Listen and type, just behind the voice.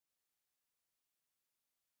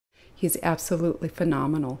He's absolutely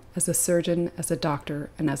phenomenal as a surgeon, as a doctor,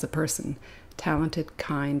 and as a person. Talented,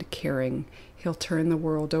 kind, caring. He'll turn the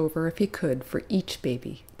world over if he could for each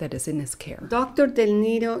baby that is in his care. Dr. del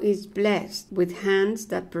Nido is blessed with hands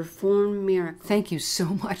that perform miracles. Thank you so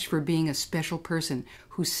much for being a special person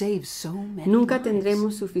who saves so many Nunca lives.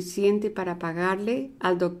 tendremos suficiente para pagarle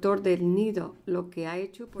al Dr. del Nido lo que ha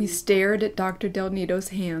hecho por... We stared at Dr. del Nido's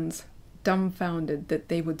hands, dumbfounded that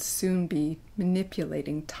they would soon be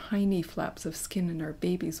manipulating tiny flaps of skin in our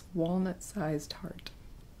baby's walnut-sized heart.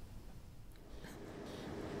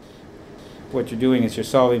 What you're doing is you're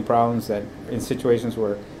solving problems that in situations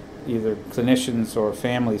where either clinicians or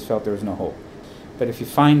families felt there was no hope. But if you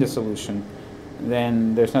find a solution,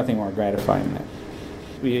 then there's nothing more gratifying than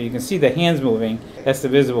that. You can see the hands moving, that's the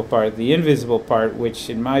visible part. The invisible part, which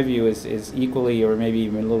in my view is equally or maybe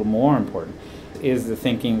even a little more important, is the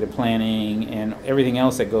thinking, the planning, and everything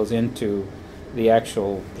else that goes into the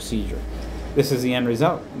actual procedure. This is the end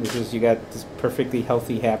result. This is, you got this perfectly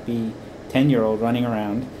healthy, happy 10-year-old running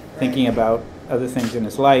around thinking about other things in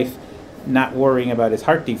his life, not worrying about his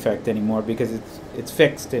heart defect anymore because it's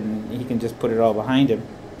fixed and he can just put it all behind him.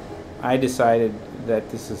 I decided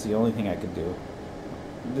that this is the only thing I could do.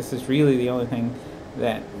 This is really the only thing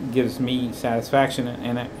that gives me satisfaction,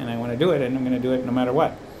 and I want to do it, and I'm going to do it no matter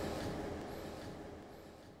what.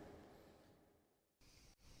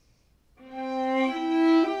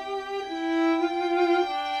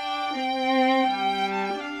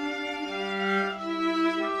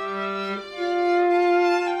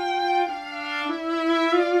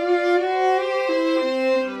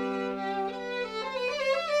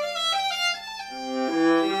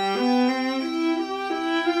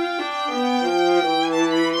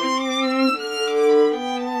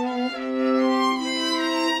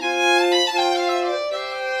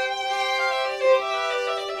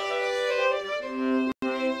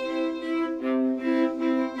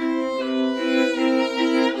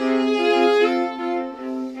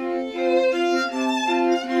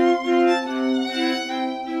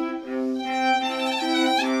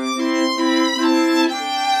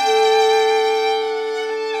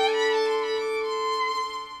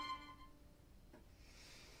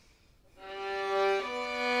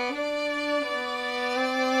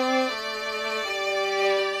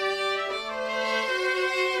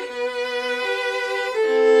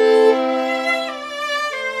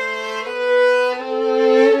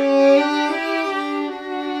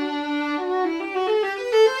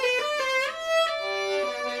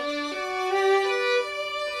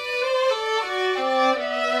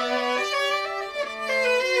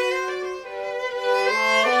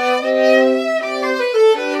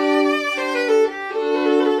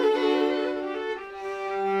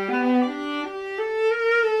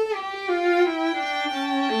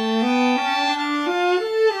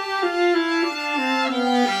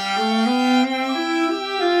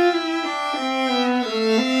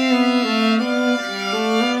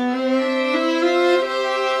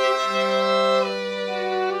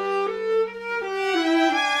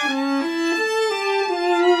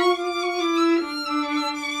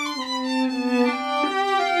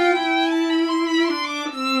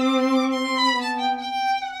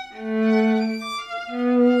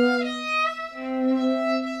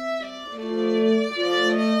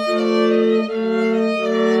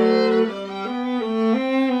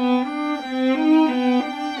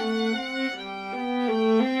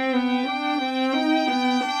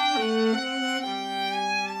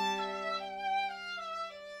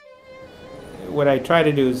 What I try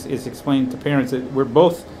to do is explain to parents that we're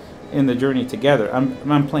both in the journey together.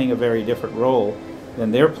 I'm playing a very different role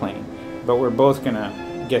than they're playing, but we're both going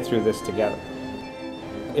to get through this together.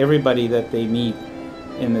 Everybody that they meet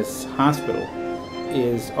in this hospital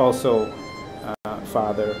is also a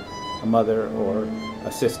father, a mother, or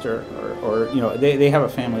a sister, or you know, they have a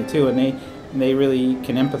family too, and they really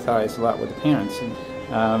can empathize a lot with the parents,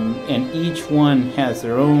 and each one has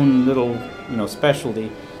their own little, you know,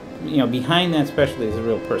 specialty. You know, behind that specialty is a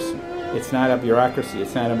real person. It's not a bureaucracy.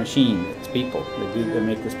 It's not a machine. It's people that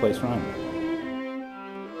make this place run.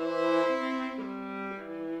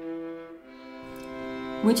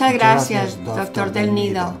 Muchas gracias, Dr. del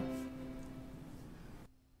Nido.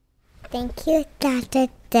 Thank you, Dr.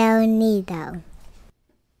 del Nido.